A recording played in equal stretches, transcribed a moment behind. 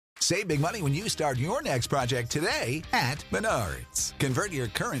Save big money when you start your next project today at Menards. Convert your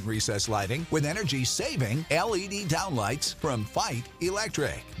current recessed lighting with energy-saving LED downlights from Fight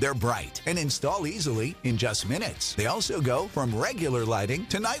Electric. They're bright and install easily in just minutes. They also go from regular lighting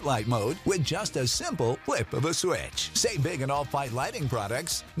to nightlight mode with just a simple flip of a switch. Save big on all Fight lighting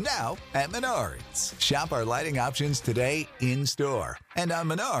products now at Menards. Shop our lighting options today in-store and on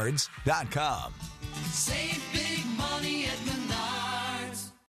Menards.com. Save big money at Menards.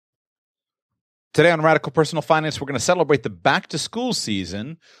 Today on Radical Personal Finance, we're going to celebrate the back-to-school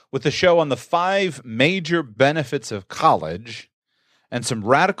season with a show on the 5 major benefits of college and some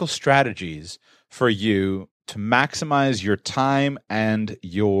radical strategies for you to maximize your time and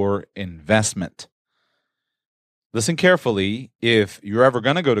your investment. Listen carefully if you're ever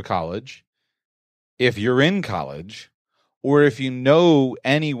going to go to college, if you're in college, or if you know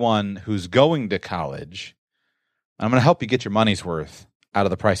anyone who's going to college. I'm going to help you get your money's worth out of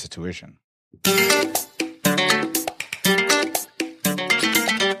the price of tuition.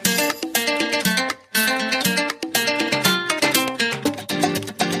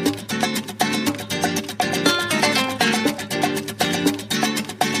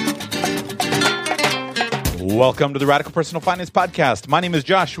 Welcome to the Radical Personal Finance Podcast. My name is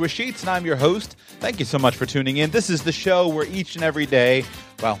Joshua Sheets, and I'm your host. Thank you so much for tuning in. This is the show where each and every day,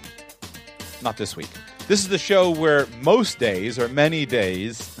 well, not this week. This is the show where most days, or many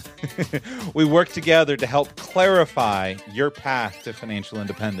days, we work together to help clarify your path to financial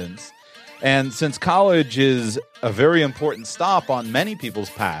independence. And since college is a very important stop on many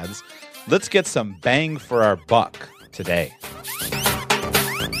people's paths, let's get some bang for our buck today.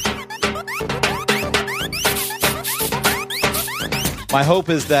 My hope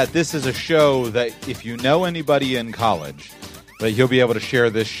is that this is a show that if you know anybody in college, that you'll be able to share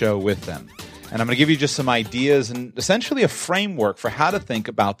this show with them. And I'm going to give you just some ideas and essentially a framework for how to think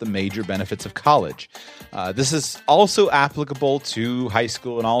about the major benefits of college. This is also applicable to high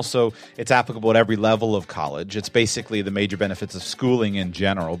school, and also it's applicable at every level of college. It's basically the major benefits of schooling in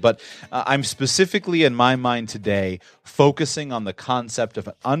general. But I'm specifically, in my mind today, focusing on the concept of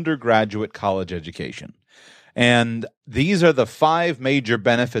an undergraduate college education. And these are the 5 major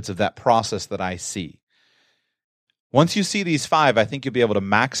benefits of that process that I see. Once you see these 5, I think you'll be able to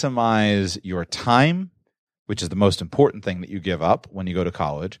maximize your time, which is the most important thing that you give up when you go to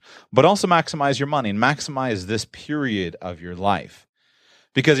college, but also maximize your money and maximize this period of your life.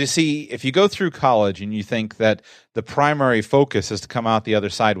 Because you see, if you go through college and you think that the primary focus is to come out the other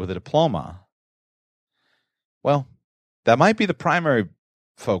side with a diploma, well, that might be the primary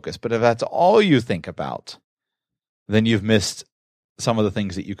focus. But if that's all you think about, then you've missed some of the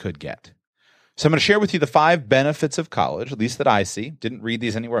things that you could get. So I'm going to share with you the 5 benefits of college, at least that I see. Didn't read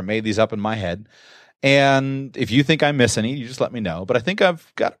these anywhere, made these up in my head. And if you think I miss any, you just let me know. But I think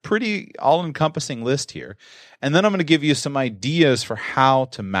I've got a pretty all-encompassing list here. And then I'm going to give you some ideas for how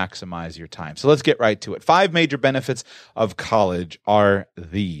to maximize your time. So let's get right to it. 5 major benefits of college are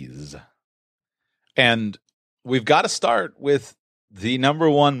these. And we've got to start with the number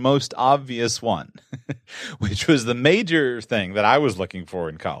one most obvious one, which was the major thing that I was looking for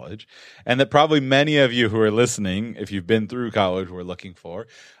in college, and that probably many of you who are listening, if you've been through college, were looking for.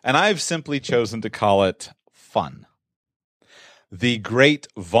 And I've simply chosen to call it fun. The great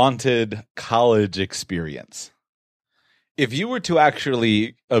vaunted college experience. If you were to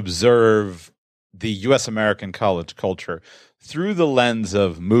actually observe the U.S. American college culture through the lens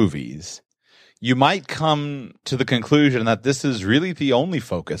of movies, you might come to the conclusion that this is really the only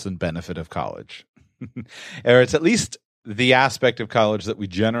focus and benefit of college. Or it's at least the aspect of college that we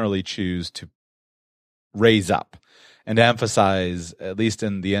generally choose to raise up and emphasize, at least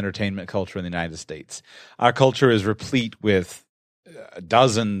in the entertainment culture in the United States. Our culture is replete with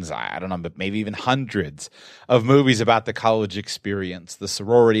dozens, I don't know, but maybe even hundreds of movies about the college experience, the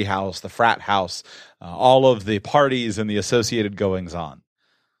sorority house, the frat house, all of the parties and the associated goings-on.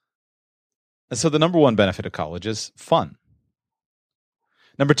 And so the number one benefit of college is fun.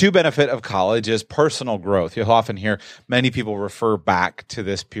 Number 2 benefit of college is personal growth. You'll often hear many people refer back to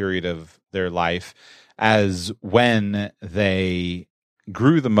this period of their life as when they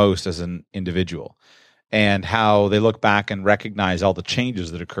grew the most as an individual and how they look back and recognize all the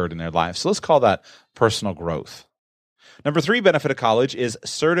changes that occurred in their life. So let's call that personal growth. Number 3 benefit of college is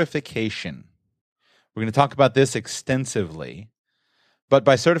certification. We're going to talk about this extensively. But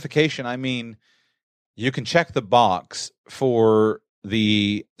by certification, I mean you can check the box for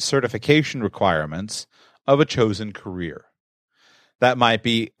the certification requirements of a chosen career. That might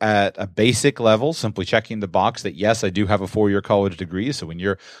be at a basic level, simply checking the box that, yes, I do have a 4-year college degree. So when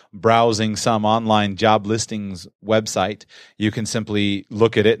you're browsing some online job listings website, you can simply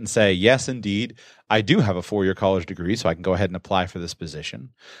look at it and say, yes, indeed, I do have a 4-year college degree, so I can go ahead and apply for this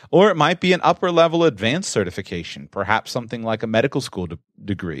position. Or it might be an upper level advanced certification, perhaps something like a medical school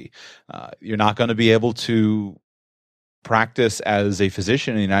degree. You're not going to be able to practice as a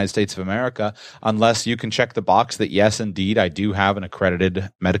physician in the United States of America unless you can check the box that, yes, indeed, I do have an accredited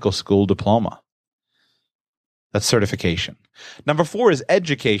medical school diploma. That's certification. Number 4 is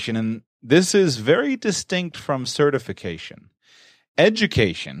education, and this is very distinct from certification.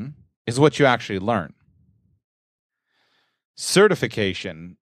 Education is what you actually learn.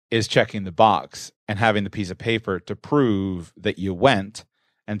 Certification is checking the box and having the piece of paper to prove that you went,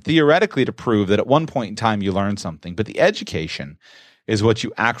 and theoretically to prove that at one point in time you learned something. But the education is what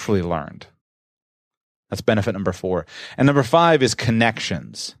you actually learned. That's benefit number 4. And number 5 is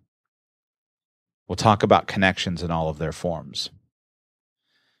connections. We'll talk about connections in all of their forms.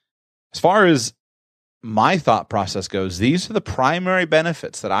 As far as my thought process goes, these are the primary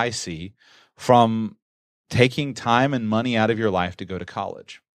benefits that I see from taking time and money out of your life to go to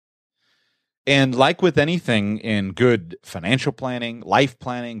college. And like with anything in good financial planning, life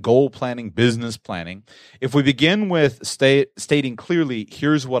planning, goal planning, business planning, if we begin with stating clearly,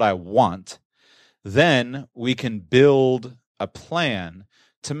 here's what I want, then we can build a plan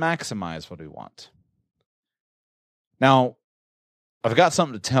to maximize what we want. Now, I've got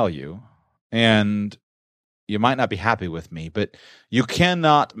something to tell you, and you might not be happy with me, but you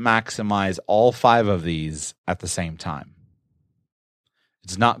cannot maximize all 5 of these at the same time.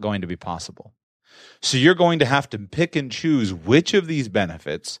 It's not going to be possible. So you're going to have to pick and choose which of these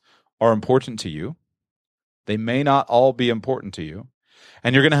benefits are important to you. They may not all be important to you.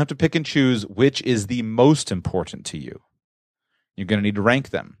 And you're going to have to pick and choose which is the most important to you. You're going to need to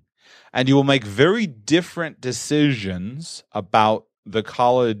rank them. And you will make very different decisions about the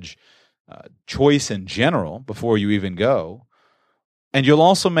college choice in general before you even go. And you'll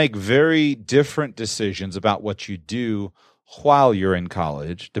also make very different decisions about what you do while you're in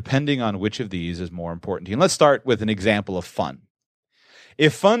college, depending on which of these is more important to you. And let's start with an example of fun.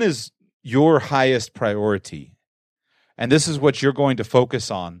 If fun is your highest priority, and this is what you're going to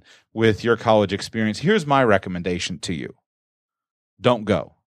focus on with your college experience, here's my recommendation to you. Don't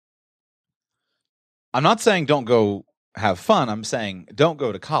go. I'm not saying don't go have fun. I'm saying don't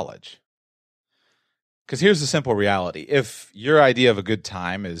go to college. Because here's the simple reality. If your idea of a good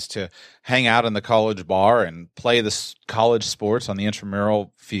time is to hang out in the college bar and play the college sports on the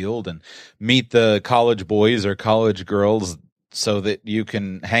intramural field and meet the college boys or college girls so that you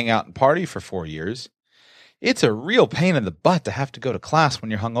can hang out and party for 4 years, it's a real pain in the butt to have to go to class when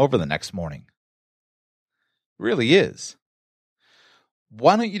you're hungover the next morning. It really is.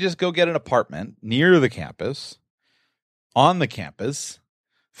 Why don't you just go get an apartment near the campus, on the campus,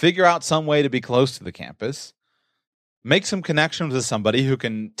 figure out some way to be close to the campus, make some connections with somebody who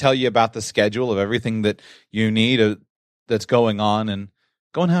can tell you about the schedule of everything that you need that's going on, and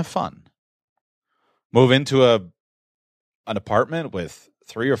go and have fun. Move into an apartment with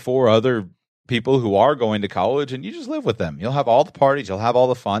 3 or 4 other people who are going to college, and you just live with them. You'll have all the parties, you'll have all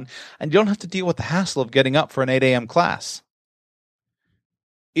the fun, and you don't have to deal with the hassle of getting up for an 8 a.m. class.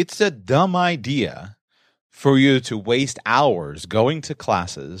 It's a dumb idea for you to waste hours going to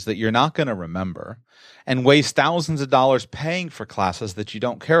classes that you're not going to remember and waste thousands of dollars paying for classes that you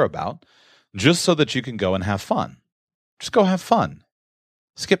don't care about just so that you can go and have fun. Just go have fun.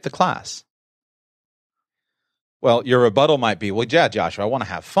 Skip the class. Well, your rebuttal might be, well, yeah, Joshua, I want to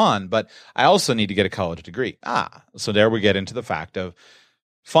have fun, but I also need to get a college degree. So there we get into the fact of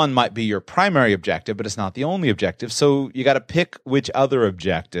fun might be your primary objective, but it's not the only objective. So you got to pick which other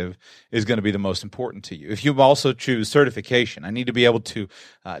objective is going to be the most important to you. If you also choose certification, I need to be able to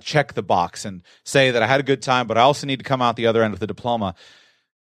check the box and say that I had a good time, but I also need to come out the other end with a diploma.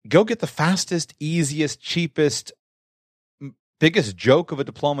 Go get the fastest, easiest, cheapest, biggest joke of a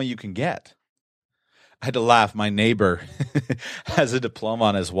diploma you can get. I had to laugh. My neighbor has a diploma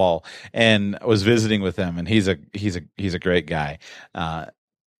on his wall, and I was visiting with him, and he's a great guy.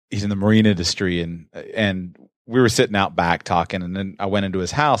 He's in the marine industry, and we were sitting out back talking, and then I went into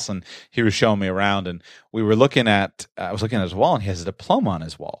his house, and he was showing me around, and I was looking at his wall, and he has a diploma on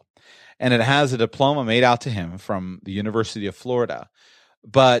his wall, and it has a diploma made out to him from the University of Florida.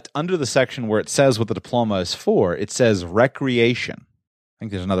 But under the section where it says what the diploma is for, it says recreation. I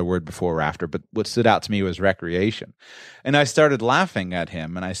think there's another word before or after, but what stood out to me was recreation. And I started laughing at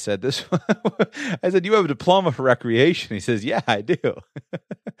him, and I said, I said, you have a diploma for recreation? He says, yeah, I do.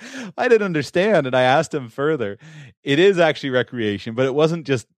 I didn't understand, and I asked him further. It is actually recreation, but it wasn't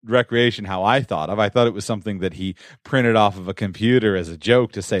just recreation how I thought of. I thought it was something that he printed off of a computer as a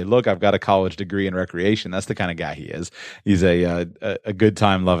joke to say, look, I've got a college degree in recreation. That's the kind of guy he is. He's a good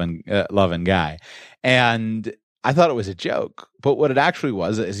time loving guy. And I thought it was a joke, but what it actually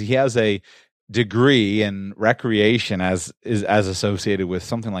was is he has a degree in recreation as associated with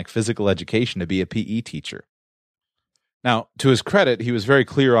something like physical education to be a PE teacher. Now, to his credit, he was very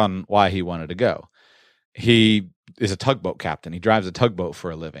clear on why he wanted to go. He is a tugboat captain. He drives a tugboat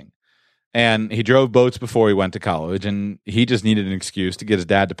for a living. And he drove boats before he went to college, and he just needed an excuse to get his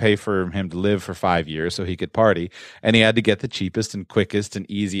dad to pay for him to live for 5 years so he could party. And he had to get the cheapest and quickest and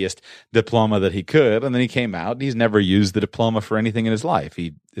easiest diploma that he could. And then he came out, and he's never used the diploma for anything in his life.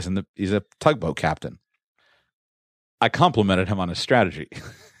 He's a tugboat captain. I complimented him on his strategy.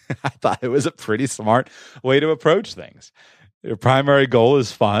 I thought it was a pretty smart way to approach things. Your primary goal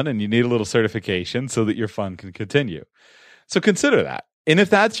is fun, and you need a little certification so that your fun can continue. So consider that. And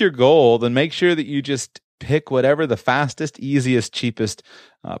if that's your goal, then make sure that you just pick whatever the fastest, easiest, cheapest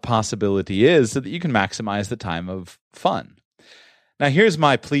possibility is so that you can maximize the time of fun. Now, here's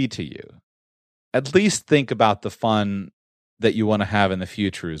my plea to you. At least think about the fun that you want to have in the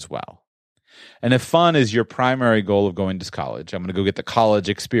future as well. And if fun is your primary goal of going to college, I'm going to go get the college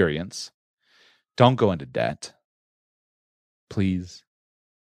experience. Don't go into debt. Please.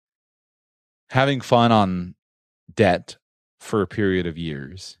 Having fun on debt for a period of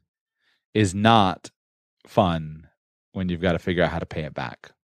years is not fun when you've got to figure out how to pay it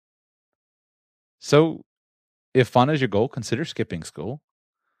back. So if fun is your goal, consider skipping school.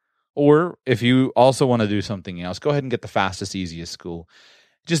 Or if you also want to do something else, go ahead and get the fastest, easiest school.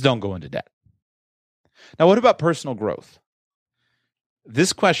 Just don't go into debt. Now, what about personal growth?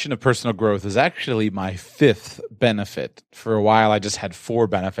 This question of personal growth is actually my fifth benefit. For a while, I just had 4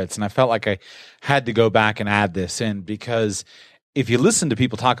 benefits, and I felt like I had to go back and add this in because if you listen to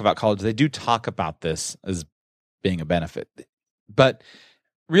people talk about college, they do talk about this as being a benefit. But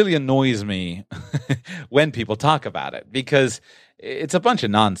really annoys me when people talk about it because it's a bunch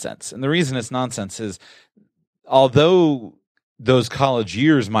of nonsense. And the reason it's nonsense is although those college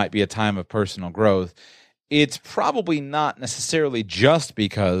years might be a time of personal growth, it's probably not necessarily just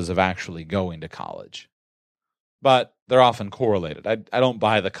because of actually going to college. But they're often correlated. I don't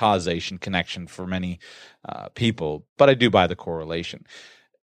buy the causation connection for many people, but I do buy the correlation.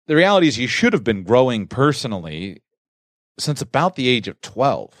 The reality is you should have been growing personally since about the age of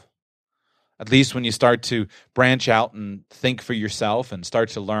 12. At least when you start to branch out and think for yourself and start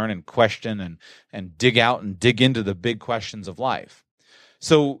to learn and question and dig out and dig into the big questions of life.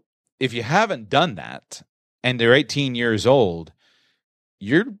 So if you haven't done that and they're 18 years old,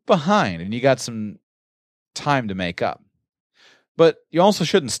 you're behind and you got some time to make up. But you also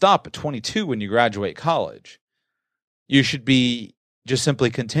shouldn't stop at 22 when you graduate college. You should be just simply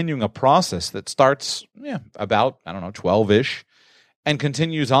continuing a process that starts about, 12-ish and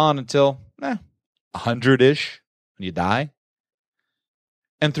continues on until 100-ish when you die.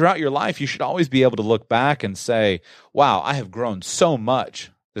 And throughout your life, you should always be able to look back and say, wow, I have grown so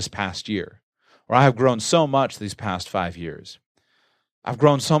much this past year, or I have grown so much these past 5 years. I've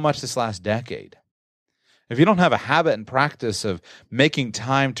grown so much this last decade. If you don't have a habit and practice of making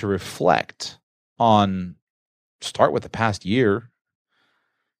time to reflect on, start with the past year,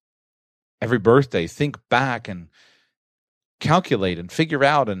 every birthday, think back and calculate and figure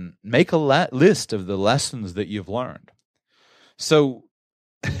out and make a list of the lessons that you've learned. So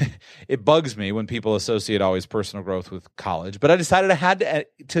it bugs me when people associate always personal growth with college, but I decided I had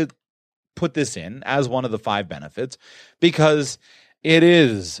to put this in as one of the 5 benefits because it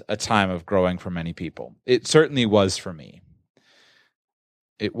is a time of growing for many people. It certainly was for me.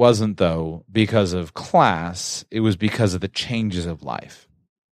 It wasn't, though, because of class. It was because of the changes of life.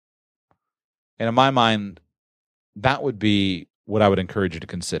 And in my mind, that would be what I would encourage you to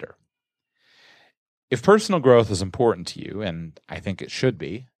consider. If personal growth is important to you, and I think it should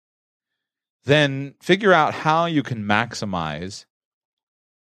be, then figure out how you can maximize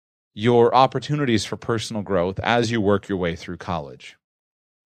your opportunities for personal growth as you work your way through college.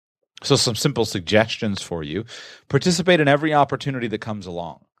 So some simple suggestions for you. Participate in every opportunity that comes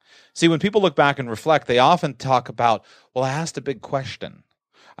along. See, when people look back and reflect, they often talk about, well, I asked a big question.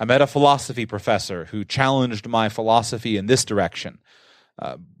 I met a philosophy professor who challenged my philosophy in this direction,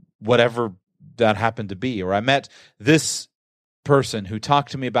 whatever that happened to be. Or I met this person who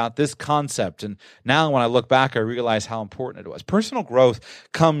talked to me about this concept, and now when I look back, I realize how important it was. Personal growth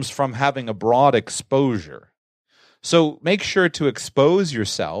comes from having a broad exposure So make sure to expose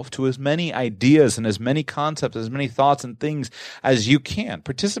yourself to as many ideas and as many concepts, as many thoughts and things as you can.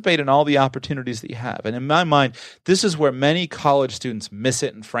 Participate in all the opportunities that you have. And in my mind, this is where many college students miss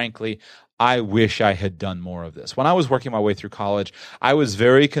it. And frankly, I wish I had done more of this. When I was working my way through college, I was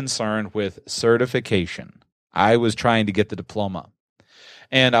very concerned with certification. I was trying to get the diploma.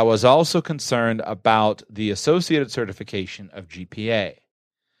 And I was also concerned about the associated certification of GPA.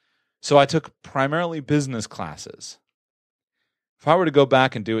 So I took primarily business classes. If I were to go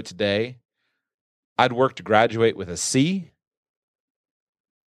back and do it today, I'd work to graduate with a C,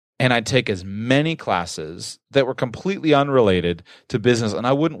 and I'd take as many classes that were completely unrelated to business, and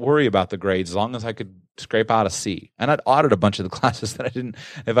I wouldn't worry about the grades as long as I could scrape out a C. And I'd audit a bunch of the classes that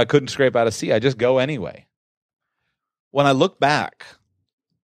if I couldn't scrape out a C, I'd just go anyway. When I look back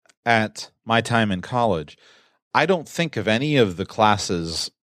at my time in college, I don't think of any of the classes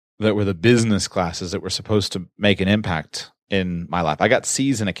that were the business classes that were supposed to make an impact in my life. I got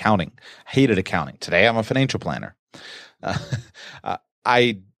C's in accounting. Hated accounting. Today I'm a financial planner.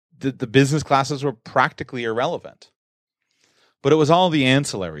 The business classes were practically irrelevant, but it was all the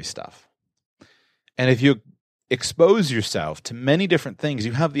ancillary stuff. And if you expose yourself to many different things,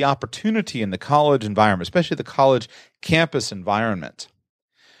 you have the opportunity in the college environment, especially the college campus environment,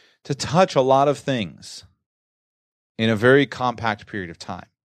 to touch a lot of things in a very compact period of time.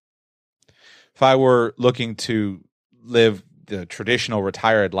 If I were looking to live the traditional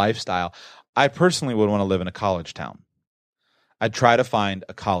retired lifestyle, I personally would want to live in a college town. I'd try to find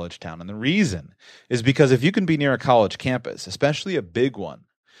a college town. And the reason is because if you can be near a college campus, especially a big one,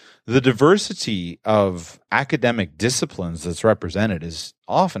 the diversity of academic disciplines that's represented is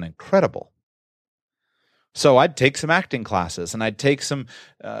often incredible. So I'd take some acting classes, and I'd take some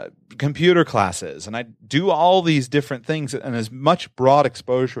computer classes, and I'd do all these different things and as much broad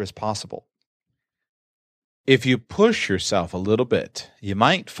exposure as possible. If you push yourself a little bit, you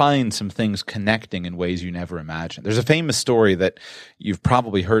might find some things connecting in ways you never imagined. There's a famous story that you've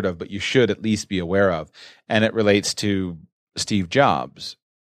probably heard of, but you should at least be aware of, and it relates to Steve Jobs.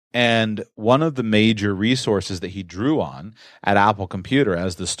 And one of the major resources that he drew on at Apple Computer,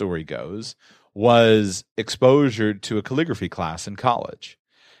 as the story goes, was exposure to a calligraphy class in college.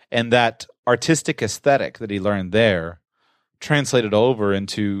 And that artistic aesthetic that he learned there translated over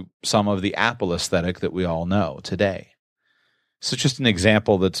into some of the Apple aesthetic that we all know today. So just an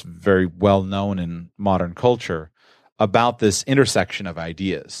example that's very well known in modern culture about this intersection of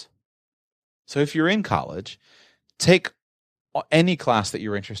ideas. So if you're in college, take any class that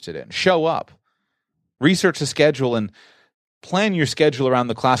you're interested in. Show up. Research the schedule and plan your schedule around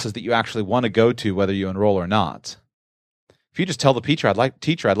the classes that you actually want to go to, whether you enroll or not. If you just tell the teacher, I'd like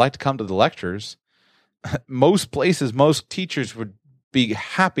to come to the lectures, most places, most teachers would be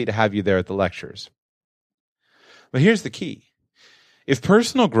happy to have you there at the lectures. But here's the key. If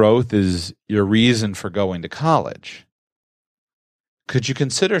personal growth is your reason for going to college, could you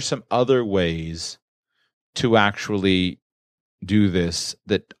consider some other ways to actually do this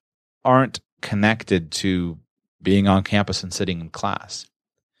that aren't connected to being on campus and sitting in class?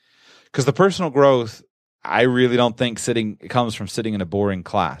 Because the personal growth, I really don't think comes from sitting in a boring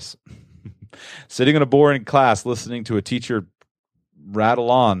class. Sitting in a boring class, listening to a teacher rattle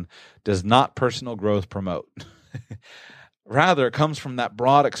on, does not personal growth promote. Rather, it comes from that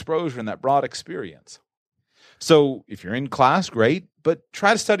broad exposure and that broad experience. So if you're in class, great, but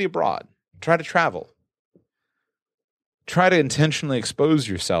try to study abroad. Try to travel. Try to intentionally expose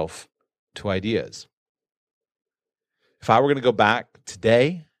yourself to ideas. If I were going to go back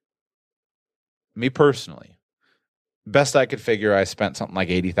today, me personally, best I could figure, I spent something like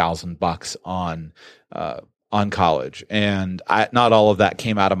 $80,000 on college, and not all of that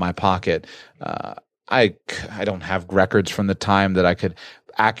came out of my pocket. I don't have records from the time that I could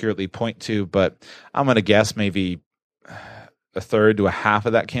accurately point to, but I'm going to guess maybe a third to a half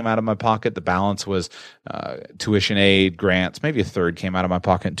of that came out of my pocket. The balance was tuition aid, grants. Maybe a third came out of my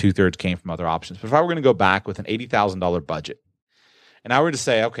pocket, and 2/3 came from other options. But if I were going to go back with an $80,000 budget, and I were to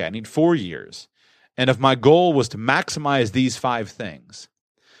say, okay, I need 4 years, and if my goal was to maximize these 5 things,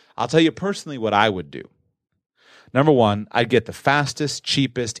 I'll tell you personally what I would do. Number one, I'd get the fastest,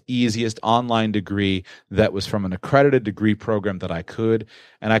 cheapest, easiest online degree that was from an accredited degree program that I could.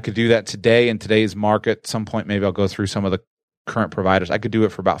 And I could do that today in today's market. At some point, maybe I'll go through some of the current providers. I could do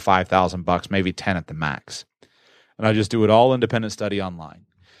it for about $5,000, maybe 10 at the max. And I just do it all independent study online.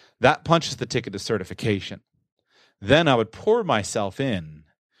 That punches the ticket to certification. Then I would pour myself in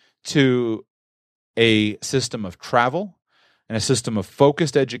to a system of travel and a system of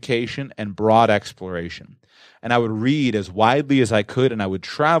focused education and broad exploration. And I would read as widely as I could, and I would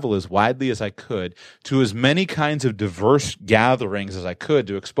travel as widely as I could to as many kinds of diverse gatherings as I could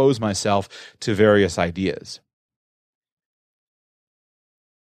to expose myself to various ideas.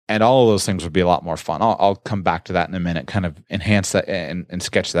 And all of those things would be a lot more fun. I'll come back to that in a minute, kind of enhance that and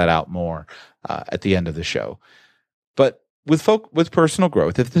sketch that out more at the end of the show. But with personal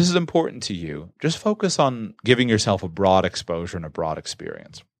growth, if this is important to you, just focus on giving yourself a broad exposure and a broad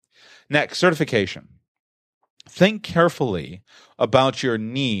experience. Next, certification. Think carefully about your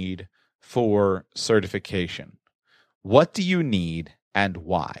need for certification. What do you need and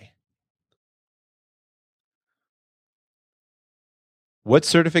why? What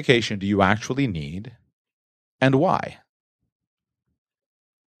certification do you actually need and why?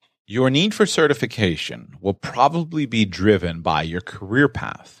 Your need for certification will probably be driven by your career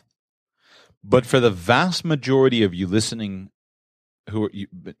path. But for the vast majority of you who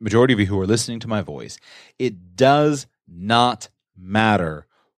are listening to my voice, it does not matter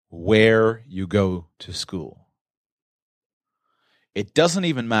where you go to school. It doesn't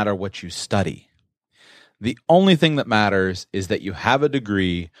even matter what you study. The only thing that matters is that you have a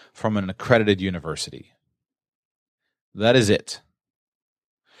degree from an accredited university. That is it.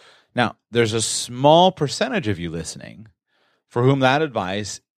 Now, there's a small percentage of you listening for whom that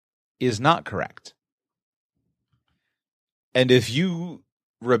advice is not correct. And if you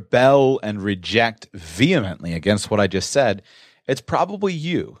rebel and reject vehemently against what I just said, it's probably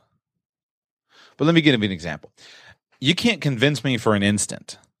you. But let me give you an example. You can't convince me for an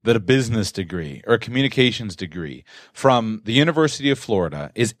instant that a business degree or a communications degree from the University of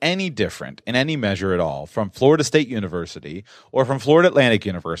Florida is any different in any measure at all from Florida State University or from Florida Atlantic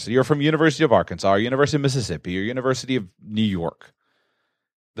University or from University of Arkansas or University of Mississippi or University of New York.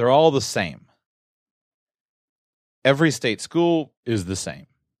 They're all the same. Every state school is the same.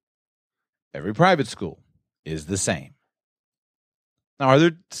 Every private school is the same. Now, are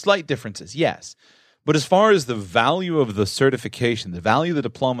there slight differences? Yes. But as far as the value of the certification, the value of the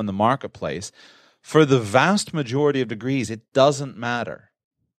diploma in the marketplace, for the vast majority of degrees, it doesn't matter.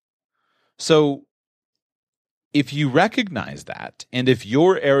 So if you recognize that, and if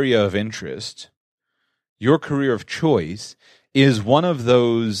your area of interest, your career of choice, is one of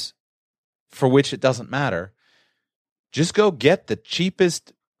those for which it doesn't matter, just go get the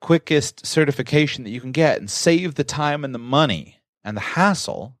cheapest, quickest certification that you can get and save the time and the money and the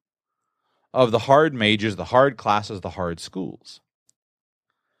hassle of the hard majors, the hard classes, the hard schools.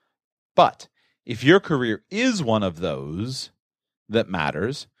 But if your career is one of those that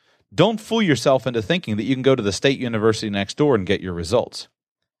matters, don't fool yourself into thinking that you can go to the state university next door and get your results.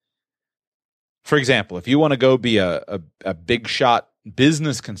 For example, if you want to go be a big shot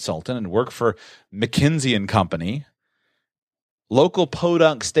business consultant and work for McKinsey and Company, local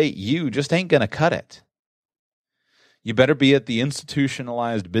Podunk State U just ain't going to cut it. You better be at the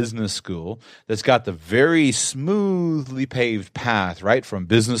institutionalized business school that's got the very smoothly paved path right from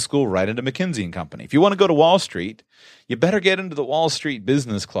business school right into McKinsey and Company. If you want to go to Wall Street, you better get into the Wall Street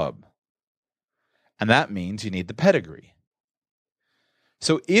Business Club. And that means you need the pedigree.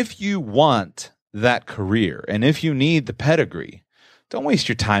 So if you want that career and if you need the pedigree, don't waste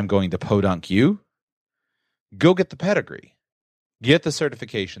your time going to Podunk U. Go get the pedigree. Get the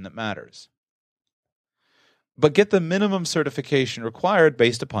certification that matters. But get the minimum certification required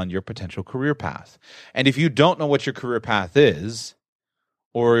based upon your potential career path. And if you don't know what your career path is,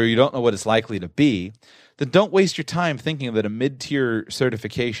 or you don't know what it's likely to be, then don't waste your time thinking that a mid-tier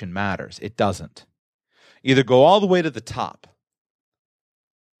certification matters. It doesn't. Either go all the way to the top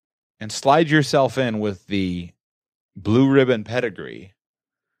and slide yourself in with the blue ribbon pedigree,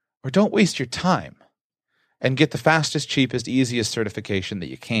 or don't waste your time and get the fastest, cheapest, easiest certification that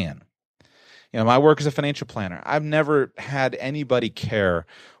you can. You know, my work as a financial planner, I've never had anybody care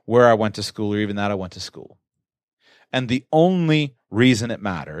where I went to school or even that I went to school. And the only reason it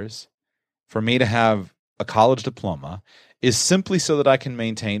matters for me to have a college diploma is simply so that I can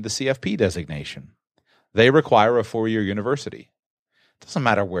maintain the CFP designation. They require a 4-year university. It doesn't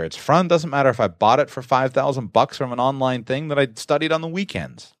matter where it's from. It doesn't matter if I bought it for $5,000 from an online thing that I studied on the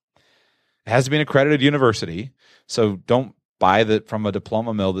weekends. It has to be an accredited university, so don't buy that from a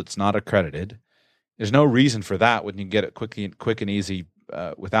diploma mill that's not accredited. There's no reason for that when you can get it quick and easy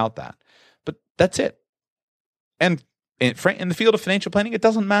without that. But that's it. And in the field of financial planning, it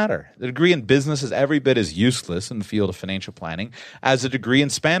doesn't matter. The degree in business is every bit as useless in the field of financial planning as a degree in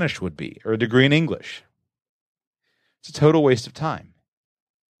Spanish would be, or a degree in English. It's a total waste of time.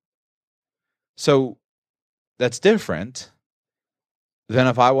 So that's different than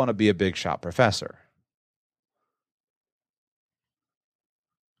if I want to be a big shot professor.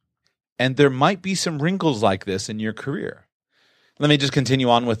 And there might be some wrinkles like this in your career. Let me just continue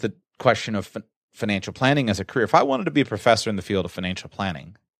on with the question of financial planning as a career. If I wanted to be a professor in the field of financial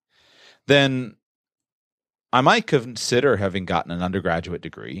planning, then I might consider having gotten an undergraduate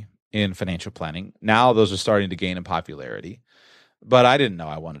degree in financial planning. Now those are starting to gain in popularity, but I didn't know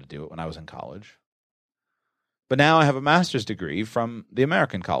I wanted to do it when I was in college. But now I have a master's degree from the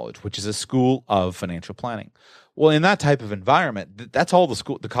American College, which is a school of financial planning. Well, in that type of environment, that's all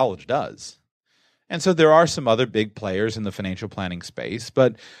the college does. And so there are some other big players in the financial planning space,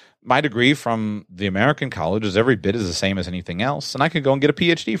 but my degree from the American College is every bit as the same as anything else, and I could go and get a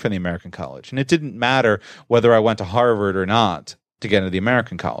PhD from the American College. And it didn't matter whether I went to Harvard or not to get into the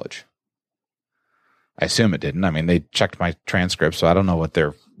American College. I assume it didn't. I mean, they checked my transcript, so I don't know what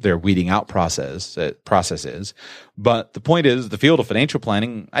their weeding out process is. But the point is, the field of financial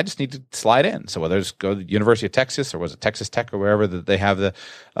planning, I just need to slide in. So whether it's go to the University of Texas or was it Texas Tech or wherever that they have the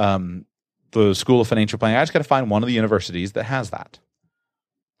School of Financial Planning, I just got to find one of the universities that has that.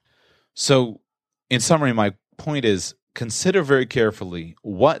 So in summary, my point is, consider very carefully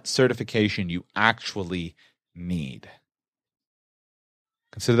what certification you actually need.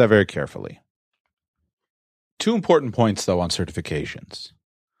 Consider that very carefully. 2 important points, though, on certifications.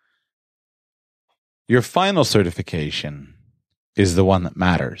 Your final certification is the one that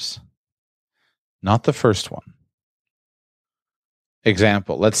matters, not the first one.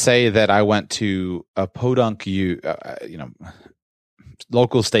 Example, let's say that I went to a podunk,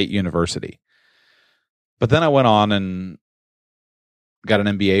 local state university, but then I went on and got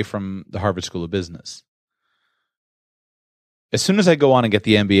an MBA from the Harvard School of Business. As soon as I go on and get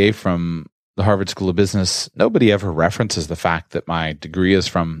the MBA from the Harvard School of Business, nobody ever references the fact that my degree is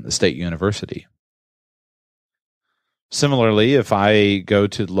from the state university. Similarly, if I go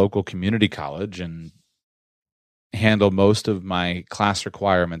to the local community college and handle most of my class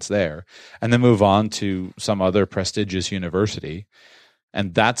requirements there, and then move on to some other prestigious university,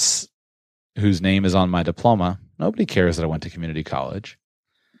 and that's whose name is on my diploma, nobody cares that I went to community college.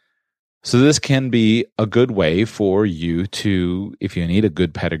 So this can be a good way for you to, if you need a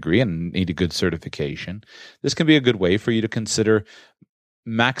good pedigree and need a good certification, this can be a good way for you to consider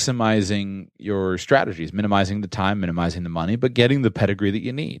maximizing your strategies, minimizing the time, minimizing the money, but getting the pedigree that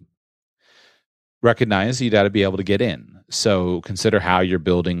you need. Recognize you got to be able to get in. So consider how you're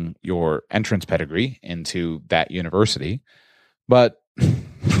building your entrance pedigree into that university. But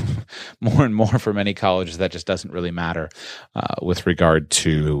more and more for many colleges, that just doesn't really matter with regard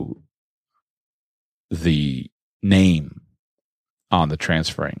to the name on the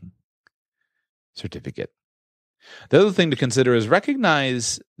transferring certificate. The other thing to consider is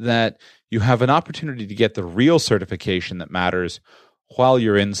recognize that you have an opportunity to get the real certification that matters while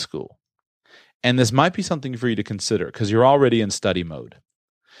you're in school. And this might be something for you to consider because you're already in study mode.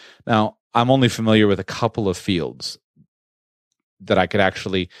 Now, I'm only familiar with a couple of fields that I could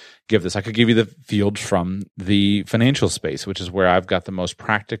actually give this. I could give you the field from the financial space, which is where I've got the most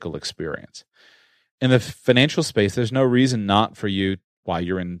practical experience. In the financial space, there's no reason not for you, while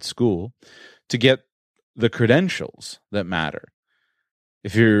you're in school, to get the credentials that matter.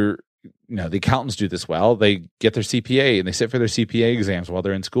 If the accountants do this well, they get their CPA and they sit for their CPA exams while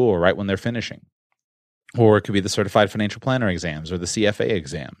they're in school or right when they're finishing. Or it could be the Certified Financial Planner exams or the CFA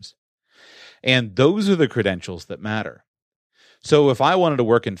exams. And those are the credentials that matter. So if I wanted to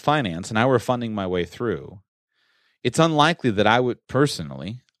work in finance and I were funding my way through, it's unlikely that I would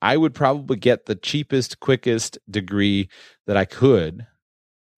probably get the cheapest, quickest degree that I could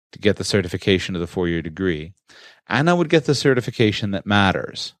to get the certification of the 4-year degree. And I would get the certification that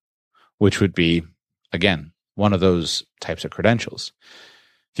matters, which would be, again, one of those types of credentials.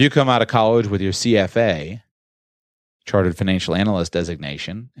 If you come out of college with your CFA, Chartered Financial Analyst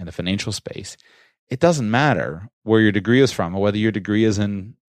designation in the financial space, it doesn't matter where your degree is from or whether your degree is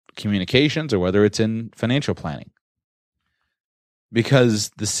in communications or whether it's in financial planning.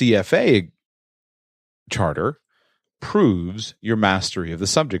 Because the CFA charter proves your mastery of the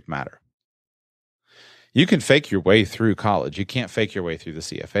subject matter. You can fake your way through college. You can't fake your way through the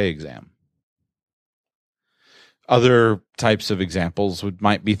CFA exam. Other types of examples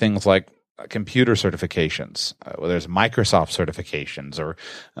might be things like computer certifications, whether it's Microsoft certifications or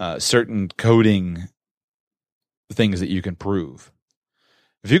certain coding things that you can prove.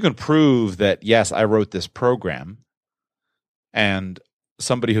 If you can prove that, yes, I wrote this program, and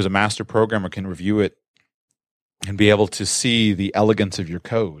somebody who's a master programmer can review it and be able to see the elegance of your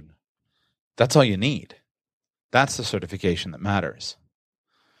code, that's all you need. That's the certification that matters.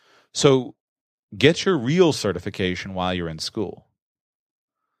 So get your real certification while you're in school.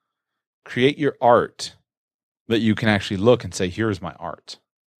 Create your art that you can actually look and say, here's my art.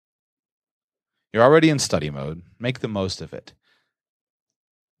 You're already in study mode. Make the most of it.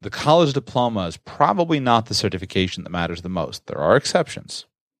 The college diploma is probably not the certification that matters the most. There are exceptions.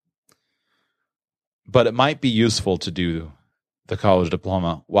 But it might be useful to do the college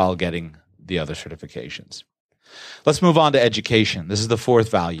diploma while getting the other certifications. Let's move on to education. This is the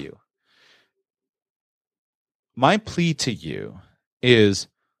fourth value. My plea to you is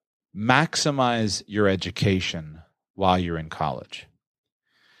maximize your education while you're in college.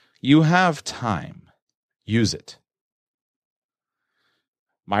 You have time. Use it.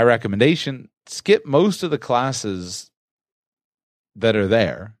 My recommendation, skip most of the classes that are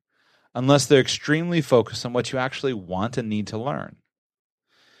there unless they're extremely focused on what you actually want and need to learn.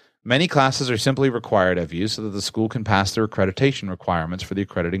 Many classes are simply required of you so that the school can pass their accreditation requirements for the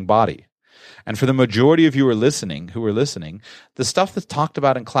accrediting body. And for the majority of you who are listening, the stuff that's talked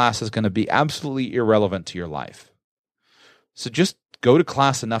about in class is going to be absolutely irrelevant to your life. So just go to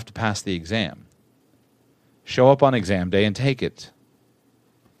class enough to pass the exam. Show up on exam day and take it.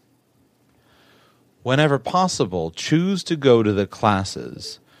 Whenever possible, choose to go to the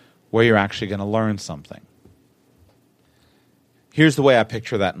classes where you're actually going to learn something. Here's the way I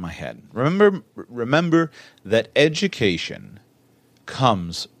picture that in my head. Remember that education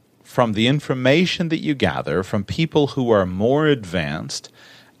comes from the information that you gather from people who are more advanced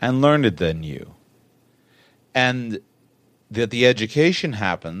and learned than you. And that the education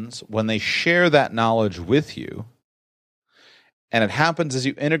happens when they share that knowledge with you, and it happens as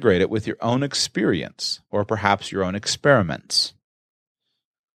you integrate it with your own experience or perhaps your own experiments.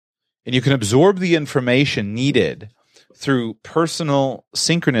 And you can absorb the information needed through personal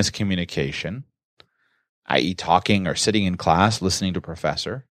synchronous communication, i.e. talking or sitting in class, listening to a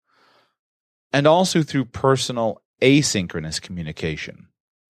professor, and also through personal asynchronous communication,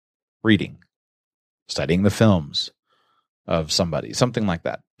 reading, studying the films of somebody, something like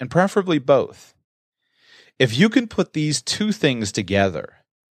that, and preferably both. If you can put these two things together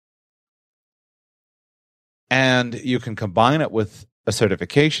and you can combine it with a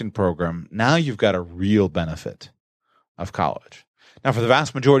certification program, now you've got a real benefit of college. Now, for the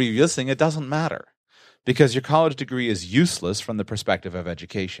vast majority of you listening, it doesn't matter because your college degree is useless from the perspective of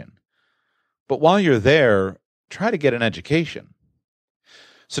education. But while you're there, try to get an education.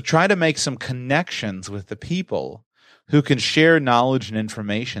 So try to make some connections with the people who can share knowledge and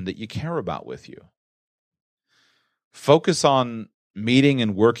information that you care about with you. Focus on meeting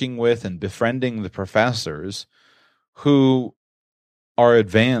and working with and befriending the professors who are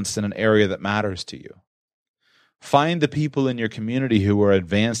advanced in an area that matters to you. Find the people in your community who are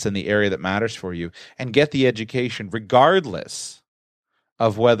advanced in the area that matters for you and get the education regardless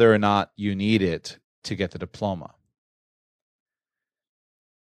of whether or not you need it to get the diploma.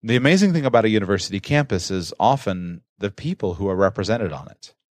 The amazing thing about a university campus is often the people who are represented on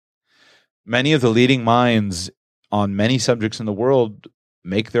it. Many of the leading minds on many subjects in the world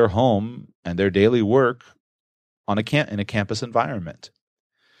make their home and their daily work in a campus environment.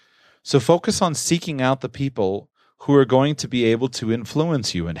 So focus on seeking out the people who are going to be able to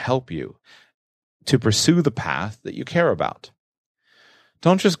influence you and help you to pursue the path that you care about.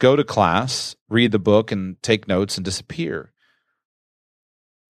 Don't just go to class, read the book, and take notes and disappear.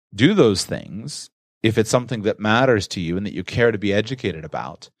 Do those things if it's something that matters to you and that you care to be educated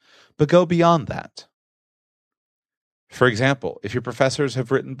about, but go beyond that. For example, if your professors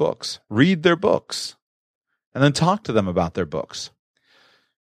have written books, read their books and then talk to them about their books.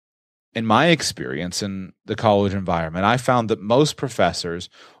 In my experience in the college environment, I found that most professors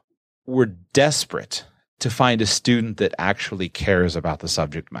were desperate to find a student that actually cares about the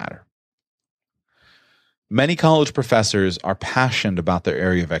subject matter. Many college professors are passionate about their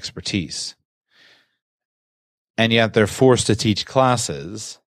area of expertise, and yet they're forced to teach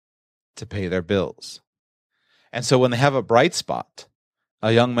classes to pay their bills. And so when they have a bright spot,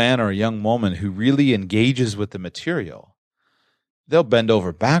 a young man or a young woman who really engages with the material, they'll bend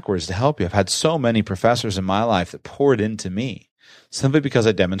over backwards to help you. I've had so many professors in my life that poured into me simply because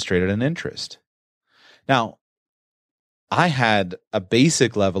I demonstrated an interest. Now, I had a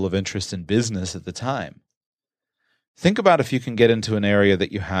basic level of interest in business at the time. Think about if you can get into an area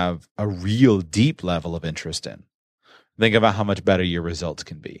that you have a real deep level of interest in. Think about how much better your results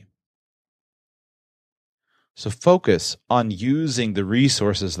can be. So focus on using the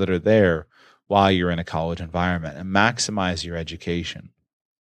resources that are there while you're in a college environment and maximize your education.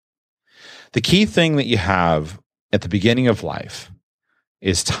 The key thing that you have at the beginning of life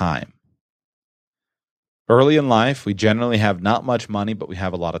is time. Early in life, we generally have not much money, but we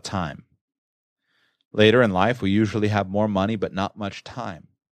have a lot of time. Later in life, we usually have more money, but not much time.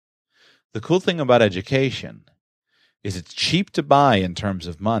 The cool thing about education is it's cheap to buy in terms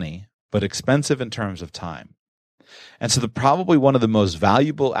of money, but expensive in terms of time. And so probably one of the most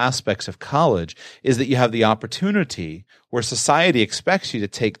valuable aspects of college is that you have the opportunity where society expects you to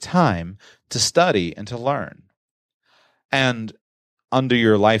take time to study and to learn. And under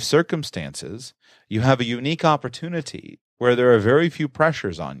your life circumstances, you have a unique opportunity where there are very few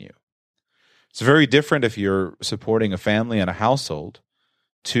pressures on you. It's very different if you're supporting a family and a household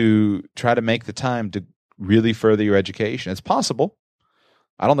to try to make the time to really further your education. It's possible.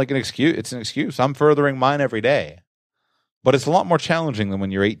 I don't think it's an excuse. I'm furthering mine every day. But it's a lot more challenging than when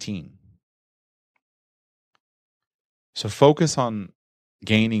you're 18. So focus on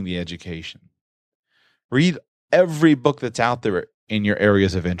gaining the education. Read every book that's out there in your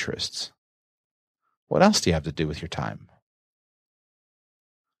areas of interests. What else do you have to do with your time?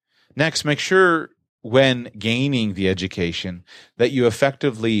 Next, make sure when gaining the education that you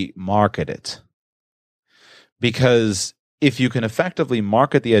effectively market it. Because if you can effectively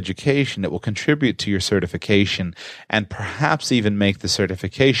market the education, it will contribute to your certification and perhaps even make the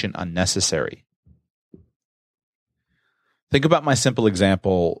certification unnecessary. Think about my simple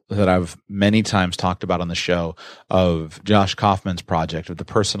example that I've many times talked about on the show of Josh Kaufman's project of the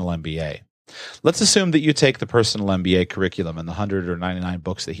Personal MBA. Let's assume that you take the Personal MBA curriculum and the 100 or 99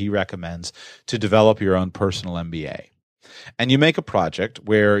 books that he recommends to develop your own Personal MBA. And you make a project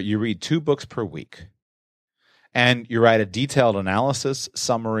where you read 2 books per week. And you write a detailed analysis,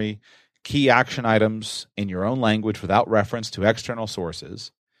 summary, key action items in your own language without reference to external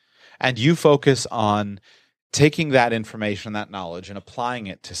sources. And you focus on taking that information, that knowledge, and applying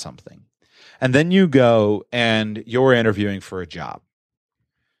it to something. And then you go and you're interviewing for a job.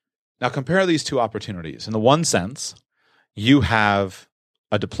 Now compare these 2 opportunities. In the one sense, you have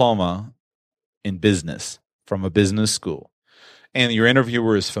a diploma in business from a business school. And your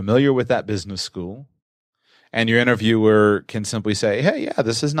interviewer is familiar with that business school. And your interviewer can simply say, hey, yeah,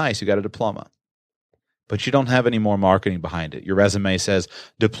 this is nice. You got a diploma. But you don't have any more marketing behind it. Your resume says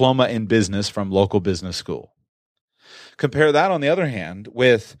diploma in business from local business school. Compare that, on the other hand,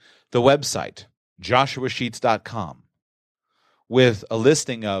 with the website, joshuasheets.com, with a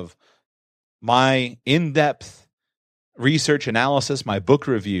listing of my in-depth research analysis, my book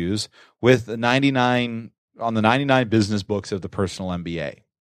reviews with the 99 business books of the Personal MBA. And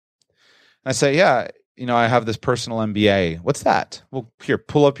I say, yeah, I have this Personal MBA. What's that? Well, here,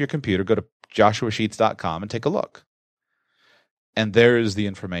 pull up your computer, go to joshuasheets.com and take a look. And there's the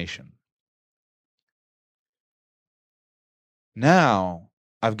information. Now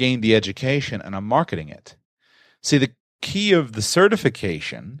I've gained the education and I'm marketing it. See, the key of the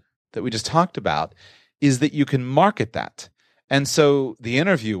certification that we just talked about is that you can market that. And so the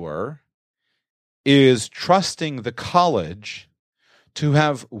interviewer is trusting the college to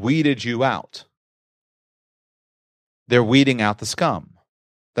have weeded you out. They're weeding out the scum.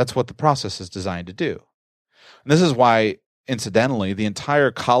 That's what the process is designed to do. And this is why, incidentally, the entire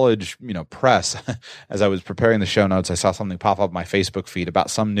college, press, as I was preparing the show notes, I saw something pop up on my Facebook feed about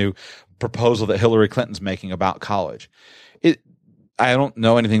some new proposal that Hillary Clinton's making about college. I don't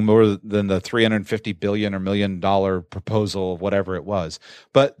know anything more than the $350 billion or $1 million proposal, whatever it was.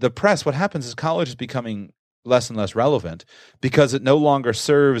 But the press, what happens is college is becoming less and less relevant because it no longer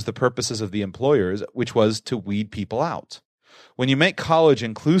serves the purposes of the employers, which was to weed people out. When you make college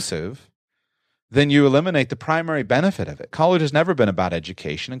inclusive, then you eliminate the primary benefit of it. College has never been about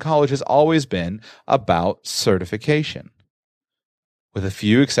education, and college has always been about certification, with a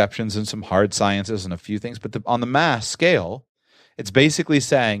few exceptions and some hard sciences and a few things. But on the mass scale, it's basically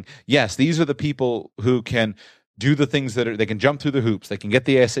saying, yes, these are the people who can do the things they can jump through the hoops. They can get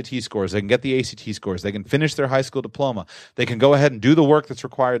the SAT scores. They can get the ACT scores. They can finish their high school diploma. They can go ahead and do the work that's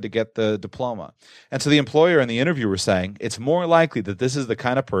required to get the diploma. And so the employer and the interviewer are saying it's more likely that this is the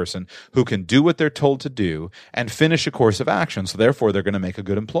kind of person who can do what they're told to do and finish a course of action. So therefore, they're going to make a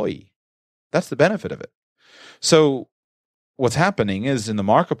good employee. That's the benefit of it. So what's happening is in the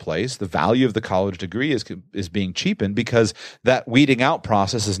marketplace, the value of the college degree is being cheapened because that weeding out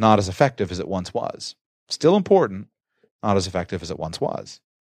process is not as effective as it once was. Still important, not as effective as it once was.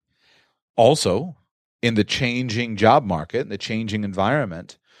 Also, in the changing job market, the changing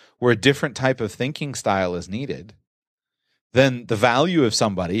environment, where a different type of thinking style is needed, then the value of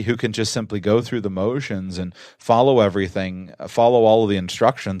somebody who can just simply go through the motions and follow everything, follow all of the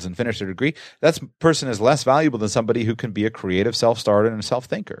instructions and finish their degree, that person is less valuable than somebody who can be a creative self-starter and a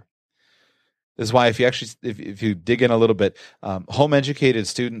self-thinker. This is why if you dig in a little bit, home-educated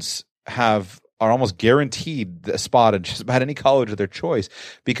students are almost guaranteed a spot in just about any college of their choice,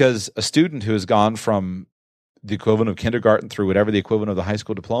 because a student who has gone from the equivalent of kindergarten through whatever the equivalent of the high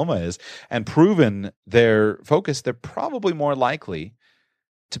school diploma is and proven their focus, they're probably more likely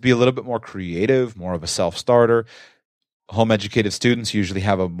to be a little bit more creative, more of a self-starter. Home-educated students usually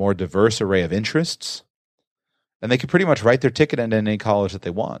have a more diverse array of interests, and they can pretty much write their ticket into any college that they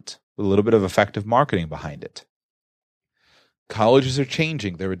want with a little bit of effective marketing behind it. Colleges are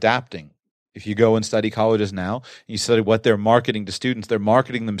changing. They're adapting. If you go and study colleges now, and you study what they're marketing to students, they're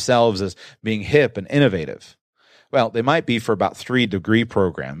marketing themselves as being hip and innovative. Well, they might be for about 3 degree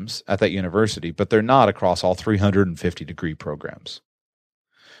programs at that university, but they're not across all 350 degree programs.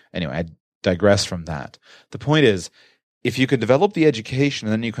 Anyway, I digress from that. The point is, if you can develop the education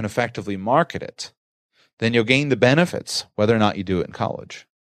and then you can effectively market it, then you'll gain the benefits, whether or not you do it in college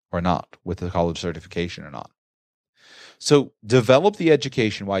or not, with the college certification or not. So develop the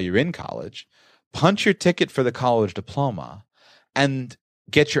education while you're in college, punch your ticket for the college diploma, and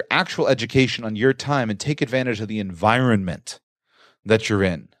get your actual education on your time and take advantage of the environment that you're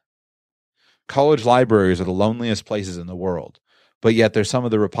in. College libraries are the loneliest places in the world, but yet they're some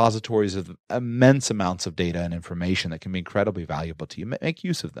of the repositories of immense amounts of data and information that can be incredibly valuable to you. Make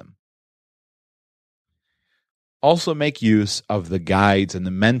use of them. Also make use of the guides and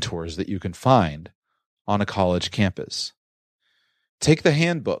the mentors that you can find on a college campus. Take the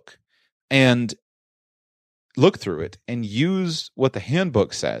handbook and look through it and use what the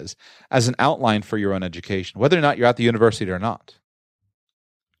handbook says as an outline for your own education, whether or not you're at the university or not.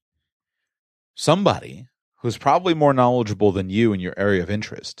 Somebody who's probably more knowledgeable than you in your area of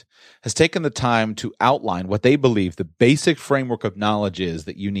interest has taken the time to outline what they believe the basic framework of knowledge is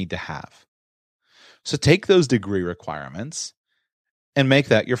that you need to have. So take those degree requirements and make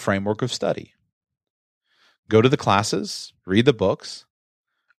that your framework of study. Go to the classes, read the books,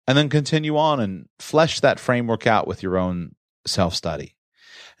 and then continue on and flesh that framework out with your own self-study.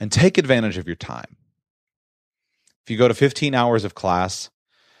 And take advantage of your time. If you go to 15 hours of class,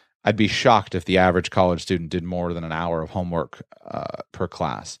 I'd be shocked if the average college student did more than an hour of homework per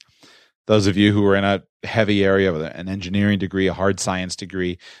class. Those of you who are in a heavy area with an engineering degree, a hard science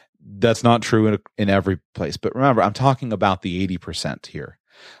degree, that's not true in every place. But remember, I'm talking about the 80% here.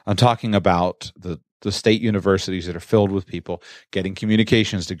 I'm talking about the state universities that are filled with people getting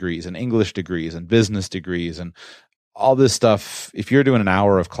communications degrees and English degrees and business degrees and all this stuff. If you're doing an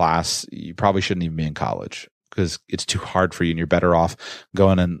hour of class, you probably shouldn't even be in college because it's too hard for you and you're better off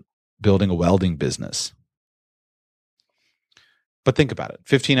going and building a welding business. But think about it.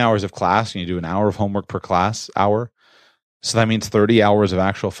 15 hours of class and you do an hour of homework per class hour. So that means 30 hours of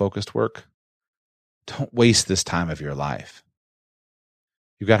actual focused work. Don't waste this time of your life.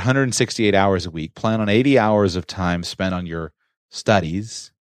 You've got 168 hours a week. Plan on 80 hours of time spent on your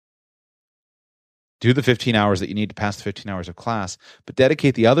studies. Do the 15 hours that you need to pass the 15 hours of class, but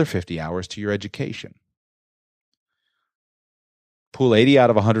dedicate the other 50 hours to your education. Pull 80 out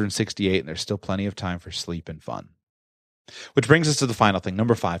of 168, and there's still plenty of time for sleep and fun. Which brings us to the final thing,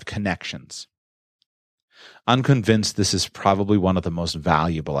 number 5, connections. I'm convinced this is probably one of the most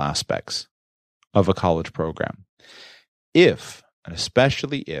valuable aspects of a college program. If, and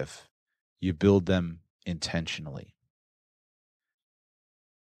especially if, you build them intentionally.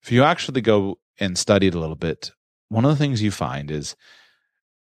 If you actually go and study it a little bit, one of the things you find is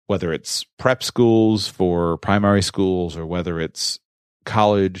whether it's prep schools for primary schools or whether it's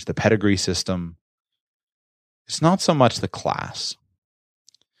college, the pedigree system, it's not so much the class.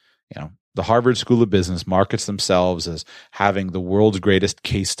 The Harvard School of Business markets themselves as having the world's greatest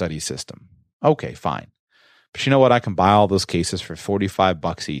case study system. Okay, fine. But you know what? I can buy all those cases for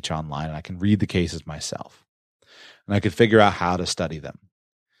 $45 each online, and I can read the cases myself. And I can figure out how to study them.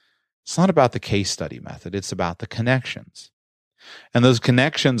 It's not about the case study method. It's about the connections. And those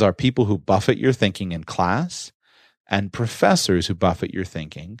connections are people who buffet your thinking in class and professors who buffet your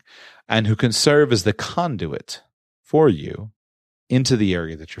thinking and who can serve as the conduit for you into the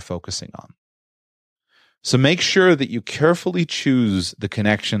area that you're focusing on. So make sure that you carefully choose the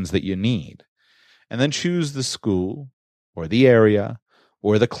connections that you need, and then choose the school or the area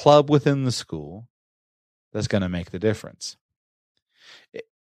or the club within the school that's going to make the difference.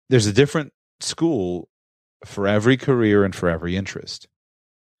 There's a different school for every career and for every interest.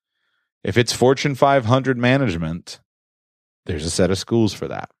 If it's Fortune 500 management, there's a set of schools for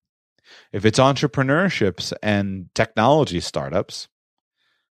that. If it's entrepreneurships and technology startups,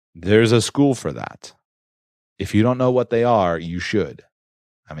 there's a school for that. If you don't know what they are, you should.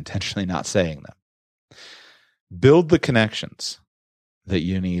 I'm intentionally not saying them. Build the connections that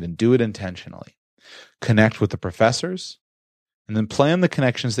you need and do it intentionally. Connect with the professors and then plan the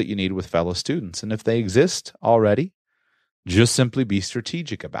connections that you need with fellow students. And if they exist already, just simply be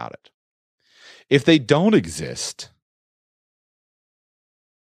strategic about it. If they don't exist,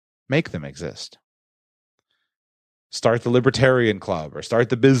 make them exist. Start the Libertarian Club, or start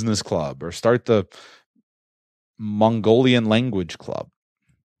the Business Club, or start the Mongolian Language Club.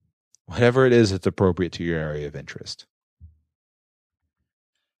 Whatever it is that's appropriate to your area of interest.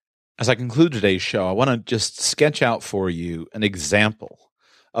 As I conclude today's show, I want to just sketch out for you an example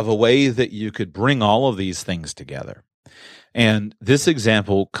of a way that you could bring all of these things together. And this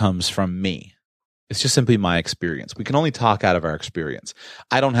example comes from me. It's just simply my experience. We can only talk out of our experience.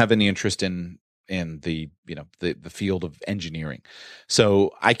 I don't have any interest in the field of engineering.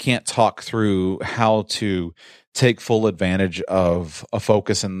 So I can't talk through how to take full advantage of a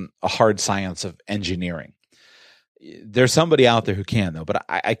focus in a hard science of engineering. There's somebody out there who can, though, but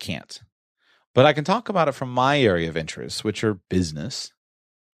I can't. But I can talk about it from my area of interest, which are business.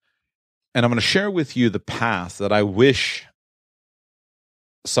 And I'm going to share with you the path that I wish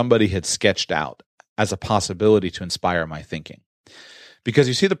somebody had sketched out as a possibility to inspire my thinking. Because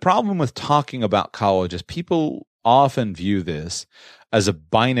you see, the problem with talking about college is people often view this as a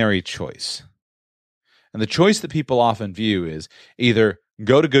binary choice. And the choice that people often view is either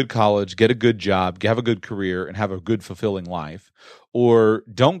go to good college, get a good job, have a good career, and have a good, fulfilling life, or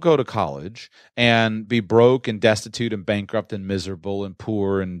don't go to college and be broke and destitute and bankrupt and miserable and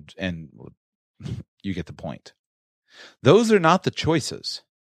poor, and you get the point. Those are not the choices.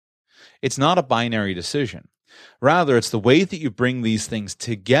 It's not a binary decision. Rather, it's the way that you bring these things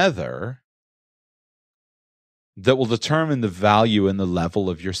together that will determine the value and the level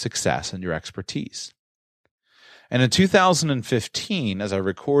of your success and your expertise. And in 2015, as I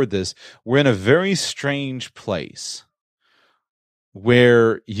record this, we're in a very strange place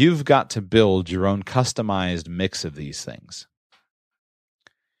where you've got to build your own customized mix of these things.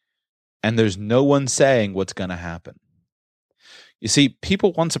 And there's no one saying what's going to happen. You see,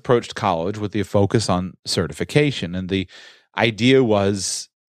 people once approached college with the focus on certification, and the idea was,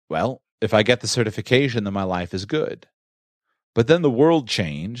 well, if I get the certification, then my life is good. But then the world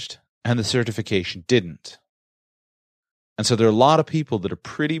changed, and the certification didn't. And so there are a lot of people that are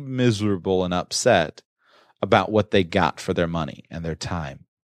pretty miserable and upset about what they got for their money and their time.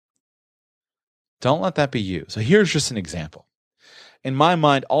 Don't let that be you. So here's just an example. In my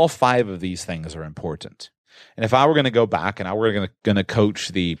mind, all 5 of these things are important. And if I were going to go back and I were going to coach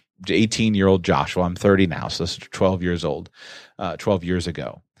the 18-year-old Joshua, I'm 30 now, so this is 12 years old, 12 years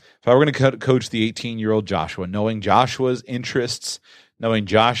ago. If I were going to coach the 18-year-old Joshua, knowing Joshua's interests, knowing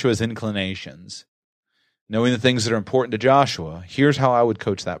Joshua's inclinations, knowing the things that are important to Joshua, here's how I would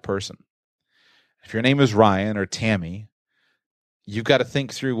coach that person. If your name is Ryan or Tammy, you've got to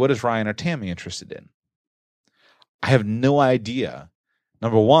think through, what is Ryan or Tammy interested in? I have no idea,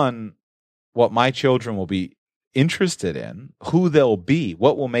 number one, what my children will be interested in, who they'll be,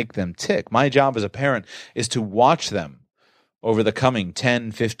 what will make them tick. My job as a parent is to watch them over the coming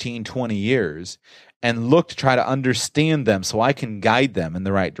 10, 15, 20 years and look to try to understand them so I can guide them in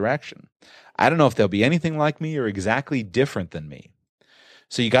the right direction. I don't know if they'll be anything like me or exactly different than me.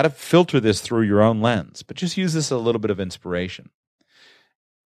 So you got to filter this through your own lens, but just use this as a little bit of inspiration.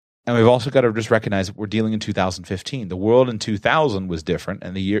 And we've also got to just recognize that we're dealing in 2015. The world in 2000 was different,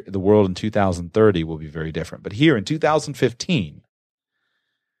 and the world in 2030 will be very different. But here in 2015,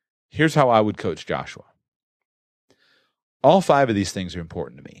 here's how I would coach Joshua. All 5 of these things are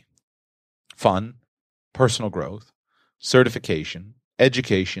important to me. Fun, personal growth, certification,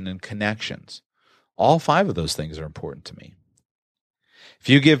 education, and connections. All 5 of those things are important to me. If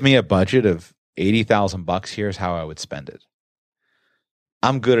you give me a budget of $80,000, here's how I would spend it.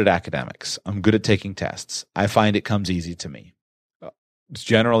 I'm good at academics. I'm good at taking tests. I find it comes easy to me. It's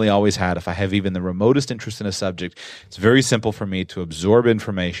generally always had. If I have even the remotest interest in a subject, it's very simple for me to absorb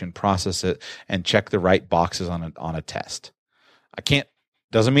information, process it, and check the right boxes on a test.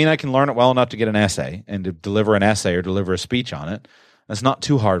 Doesn't mean I can learn it well enough to get an essay and to deliver an essay or deliver a speech on it. That's not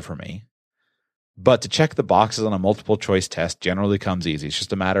too hard for me. But to check the boxes on a multiple choice test generally comes easy. It's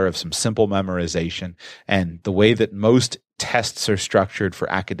just a matter of some simple memorization. And the way that most tests are structured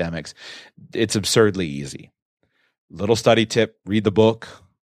for academics, it's absurdly easy. Little study tip, read the book.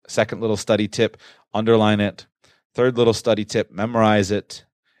 Second little study tip, underline it. Third little study tip, memorize it.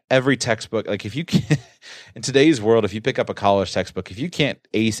 Every textbook, like if you can, in today's world, if you pick up a college textbook, if you can't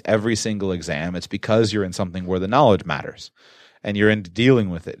ace every single exam, it's because you're in something where the knowledge matters. And you're into dealing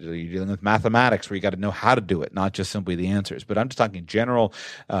with it. You're dealing with mathematics where you got to know how to do it, not just simply the answers. But I'm just talking general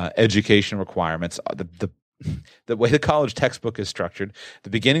education requirements. The way the college textbook is structured, at the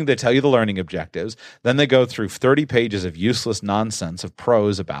beginning they tell you the learning objectives, then they go through 30 pages of useless nonsense of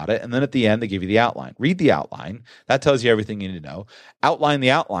prose about it, and then at the end they give you the outline. Read the outline. That tells you everything you need to know. Outline the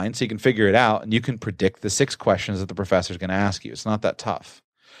outline so you can figure it out, and you can predict the 6 questions that the professor is going to ask you. It's not that tough.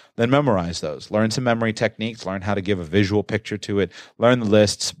 then memorize those. Learn some memory techniques, learn how to give a visual picture to it, learn the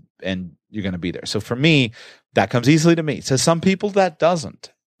lists, and you're going to be there. So for me, that comes easily to me. So some people that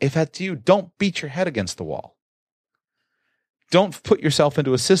doesn't. If that's you, don't beat your head against the wall. Don't put yourself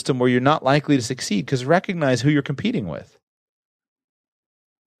into a system where you're not likely to succeed, because recognize who you're competing with.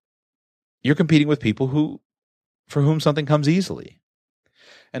 You're competing with people for whom something comes easily.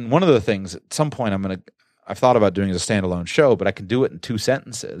 And one of the things at some point I've thought about doing as a standalone show, but I can do it in 2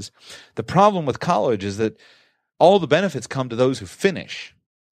 sentences. The problem with college is that all the benefits come to those who finish.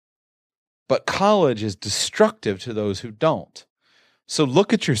 But college is destructive to those who don't. So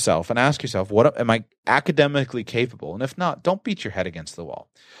look at yourself and ask yourself, what am I academically capable? And if not, don't beat your head against the wall.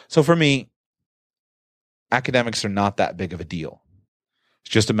 So for me, academics are not that big of a deal.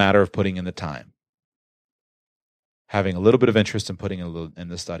 It's just a matter of putting in the time. Having a little bit of interest in putting in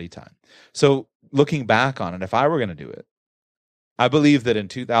the study time. So looking back on it, if I were going to do it, I believe that in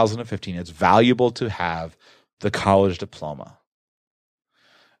 2015, it's valuable to have the college diploma.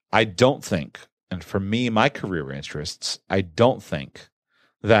 I don't think, and for me, my career interests, I don't think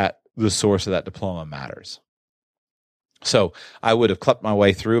that the source of that diploma matters. So I would have CLEP my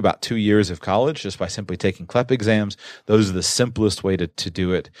way through about 2 years of college just by simply taking CLEP exams. Those are the simplest way to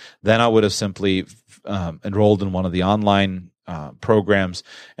do it. Then I would have simply enrolled in one of the online programs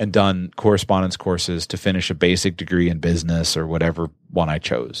and done correspondence courses to finish a basic degree in business or whatever one I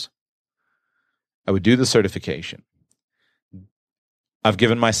chose. I would do the certification. I've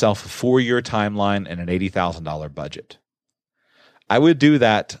given myself a 4-year timeline and an $80,000 budget. I would do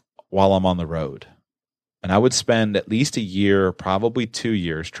that while I'm on the road. And I would spend at least a year, probably 2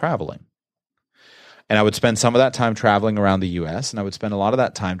 years traveling. And I would spend some of that time traveling around the U.S., and I would spend a lot of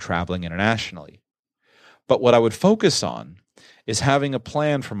that time traveling internationally. But what I would focus on is having a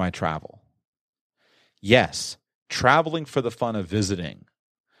plan for my travel. Yes, traveling for the fun of visiting,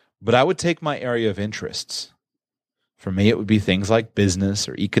 but I would take my area of interests. For me, it would be things like business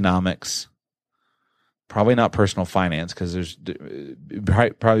or economics. Probably not personal finance, because there's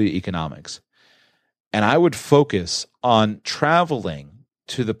probably economics. And I would focus on traveling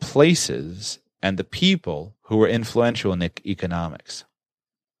to the places and the people who were influential in economics.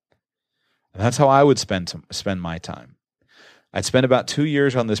 And that's how I would spend my time. I'd spend about 2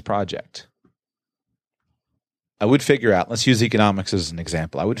 years on this project. I would figure out, let's use economics as an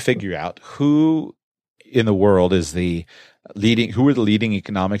example. I would figure out who in the world is who are the leading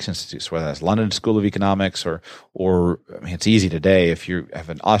economics institutes, whether that's London School of Economics or I mean, it's easy today. If you have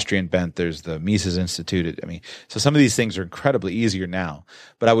an Austrian bent, there's the Mises Institute. So some of these things are incredibly easier now.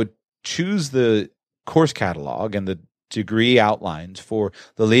 But I would choose the course catalog and the degree outlines for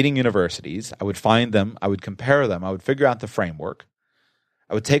the leading universities. I would find them. I would compare them. I would figure out the framework.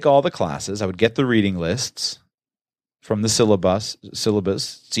 I would take all the classes. I would get the reading lists from the syllabus.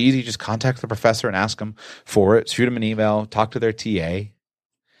 It's easy. Just contact the professor and ask them for it. Shoot them an email. Talk to their TA.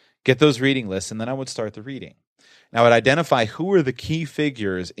 Get those reading lists, and then I would start the reading. Now, I would identify who are the key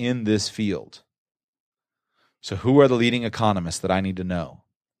figures in this field. So who are the leading economists that I need to know?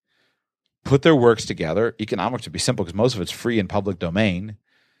 Put their works together. Economics would be simple because most of it's free and public domain.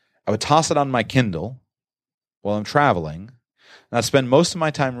 I would toss it on my Kindle while I'm traveling, and I'd spend most of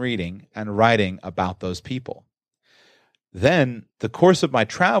my time reading and writing about those people. Then the course of my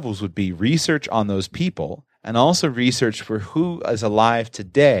travels would be research on those people and also research for who is alive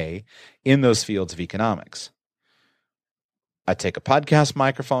today in those fields of economics. I'd take a podcast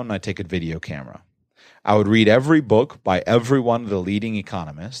microphone and I'd take a video camera. I would read every book by every one of the leading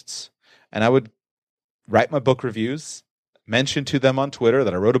economists, and I would write my book reviews, mention to them on Twitter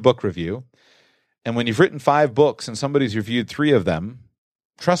that I wrote a book review. And when you've written 5 books and somebody's reviewed 3 of them,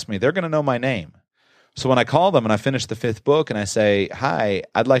 trust me, they're going to know my name. So when I call them and I finish the 5th book and I say, hi,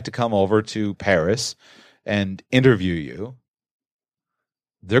 I'd like to come over to Paris and interview you,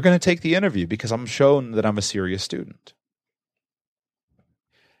 they're going to take the interview because I'm shown that I'm a serious student.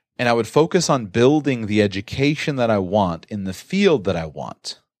 And I would focus on building the education that I want in the field that I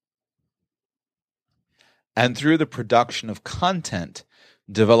want. And through the production of content,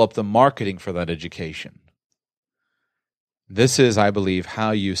 develop the marketing for that education. This is, I believe,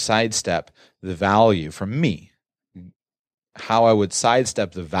 how you sidestep the value, from me, how I would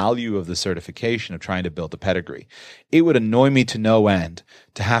sidestep the value of the certification of trying to build a pedigree. It would annoy me to no end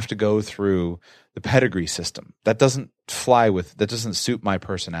to have to go through the pedigree system. That doesn't suit my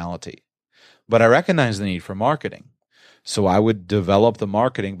personality. But I recognize the need for marketing. So I would develop the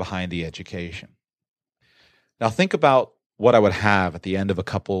marketing behind the education. Now think about what I would have at the end of a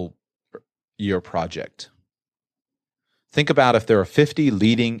couple-year project. Think about if there are 50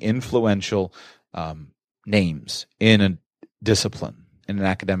 leading influential names in a discipline. in an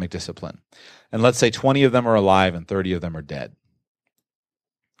academic discipline. And let's say 20 of them are alive and 30 of them are dead.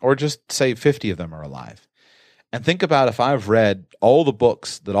 Or just say 50 of them are alive. And think about if I've read all the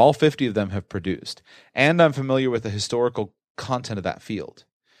books that all 50 of them have produced, and I'm familiar with the historical content of that field,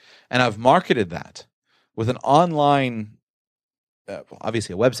 and I've marketed that with an online,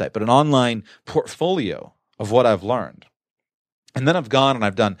 obviously a website, but an online portfolio of what I've learned. And then I've gone and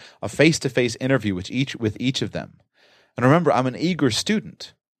I've done a face-to-face interview with each of them. And remember, I'm an eager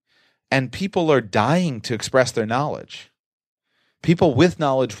student, and people are dying to express their knowledge. People with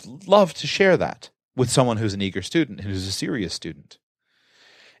knowledge love to share that with someone who's an eager student, who's a serious student.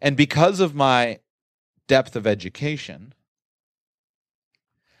 And because of my depth of education,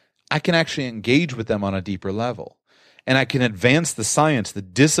 I can actually engage with them on a deeper level. And I can advance the science, the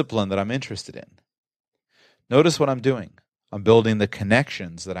discipline that I'm interested in. Notice what I'm doing. I'm building the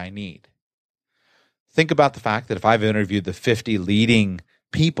connections that I need. Think about the fact that if I've interviewed the 50 leading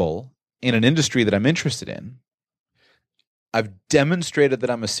people in an industry that I'm interested in, I've demonstrated that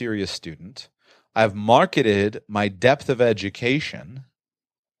I'm a serious student. I've marketed my depth of education.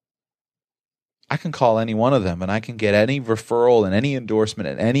 I can call any one of them and I can get any referral and any endorsement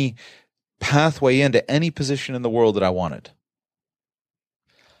and any pathway into any position in the world that I wanted.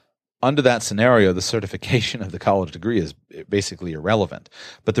 Under that scenario, the certification of the college degree is basically irrelevant.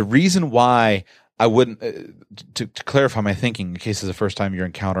 But the reason why I wouldn't, to clarify my thinking in case it's the first time you're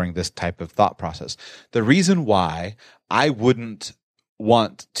encountering this type of thought process, the reason why I wouldn't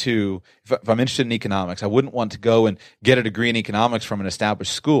want to, if I'm interested in economics, I wouldn't want to go and get a degree in economics from an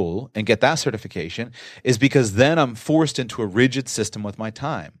established school and get that certification is because then I'm forced into a rigid system with my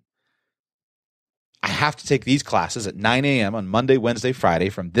time. I have to take these classes at 9 a.m. on Monday, Wednesday, Friday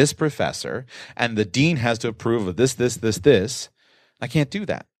from this professor, and the dean has to approve of this. I can't do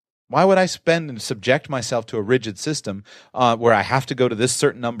that. Why would I spend and subject myself to a rigid system where I have to go to this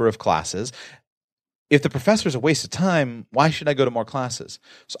certain number of classes? If the professor is a waste of time, why should I go to more classes?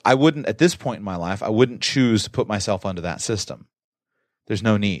 So I wouldn't, at this point in my life, I wouldn't choose to put myself under that system. There's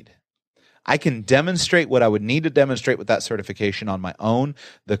no need. I can demonstrate what I would need to demonstrate with that certification on my own.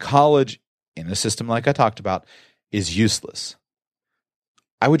 The college, in a system like I talked about, is useless.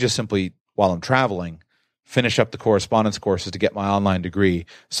 I would just simply, while I'm traveling, finish up the correspondence courses to get my online degree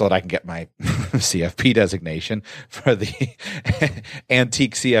so that I can get my CFP designation for the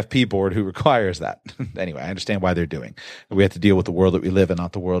antique CFP board who requires that. Anyway, I understand why they're doing. We have to deal with the world that we live in,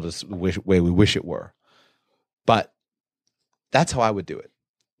 not the world as the way we wish it were. But that's how I would do it.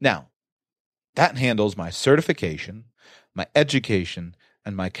 Now, that handles my certification, my education,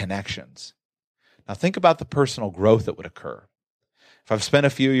 and my connections. Now think about the personal growth that would occur. If I've spent a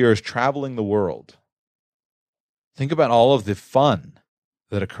few years traveling the world, think about all of the fun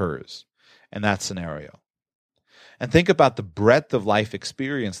that occurs in that scenario. And think about the breadth of life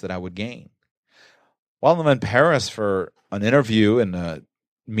experience that I would gain. While I'm in Paris for an interview and a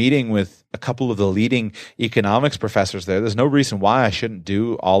meeting with a couple of the leading economics professors there's no reason why I shouldn't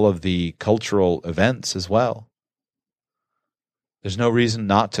do all of the cultural events as well. There's no reason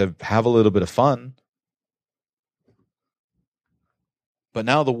not to have a little bit of fun. But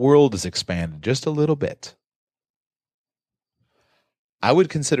now the world is expanded just a little bit. I would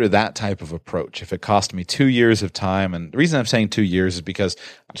consider that type of approach if it cost me 2 years of time. And the reason I'm saying 2 years is because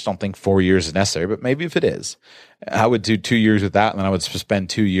I just don't think 4 years is necessary, but maybe if it is, I would do 2 years with that, and then I would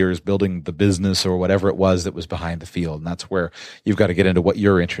spend 2 years building the business or whatever it was that was behind the field. And that's where you've got to get into what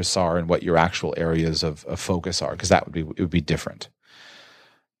your interests are and what your actual areas of focus are, because it would be different.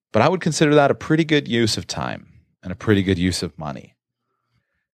 But I would consider that a pretty good use of time and a pretty good use of money.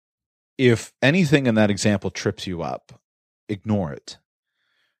 If anything in that example trips you up, ignore it.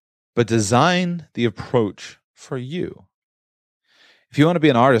 But design the approach for you. If you want to be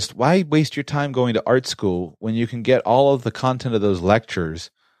an artist, why waste your time going to art school when you can get all of the content of those lectures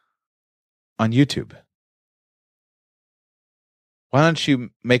on YouTube? Why don't you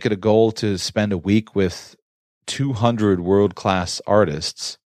make it a goal to spend a week with 200 world-class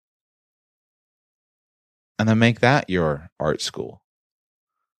artists and then make that your art school?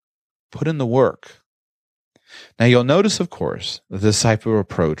 Put in the work. Now, you'll notice, of course, that this type of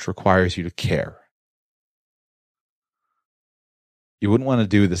approach requires you to care. You wouldn't want to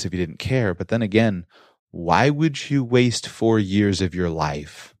do this if you didn't care, but then again, why would you waste 4 years of your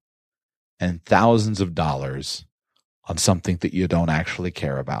life and thousands of dollars on something that you don't actually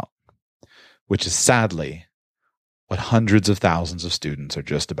care about? Which is sadly what hundreds of thousands of students are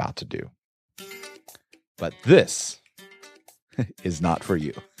just about to do. But this is not for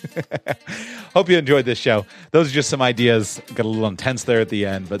you. Hope you enjoyed this show. Those are just some ideas. Got a little intense there at the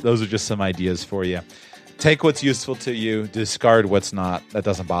end, but those are just some ideas for you. Take what's useful to you, discard what's not. That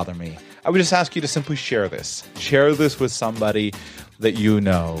doesn't bother me. I would just ask you to simply share this. Share this with somebody that you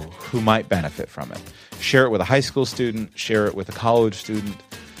know who might benefit from it. Share it with a high school student. Share it with a college student.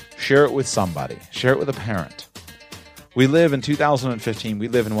 Share it with somebody. Share it with a parent. We live in 2015. We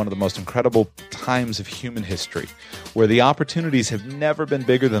live in one of the most incredible times of human history where the opportunities have never been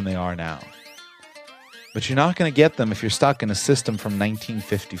bigger than they are now. But you're not going to get them if you're stuck in a system from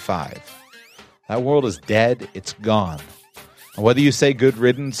 1955. That world is dead. It's gone. And whether you say good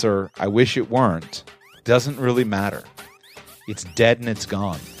riddance or I wish it weren't, doesn't really matter. It's dead and it's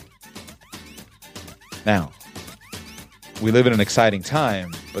gone. Now, we live in an exciting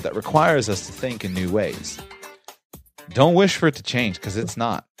time, but that requires us to think in new ways. Don't wish for it to change, because it's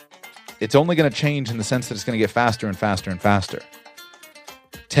not. It's only going to change in the sense that it's going to get faster and faster and faster.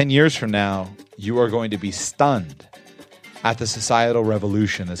 10 years from now, you are going to be stunned at the societal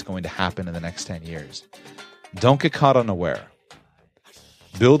revolution that's going to happen in the next 10 years. Don't get caught unaware.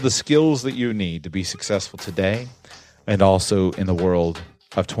 Build the skills that you need to be successful today and also in the world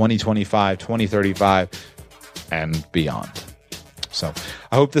of 2025, 2035, and beyond. So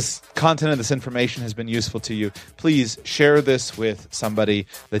I hope this content and this information has been useful to you. Please share this with somebody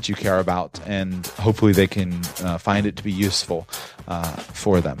that you care about, and hopefully they can find it to be useful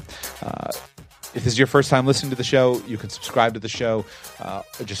for them. If this is your first time listening to the show, you can subscribe to the show.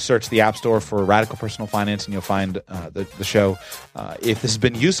 Just search the App Store for Radical Personal Finance and you'll find the show. If this has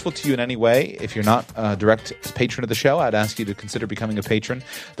been useful to you in any way, if you're not a direct patron of the show, I'd ask you to consider becoming a patron.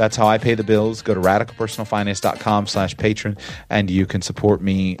 That's how I pay the bills. Go to radicalpersonalfinance.com/patron and you can support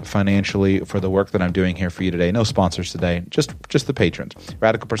me financially for the work that I'm doing here for you today. No sponsors today, just the patrons.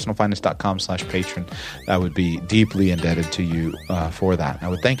 radicalpersonalfinance.com/patron. I would be deeply indebted to you for that. I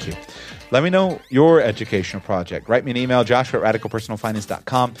would thank you. Let me know your educational project. Write me an email,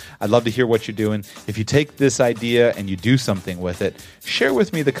 joshua@radicalpersonalfinance.com. I'd love to hear what you're doing. If you take this idea and you do something with it, share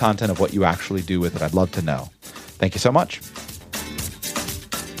with me the content of what you actually do with it. I'd love to know. Thank you so much.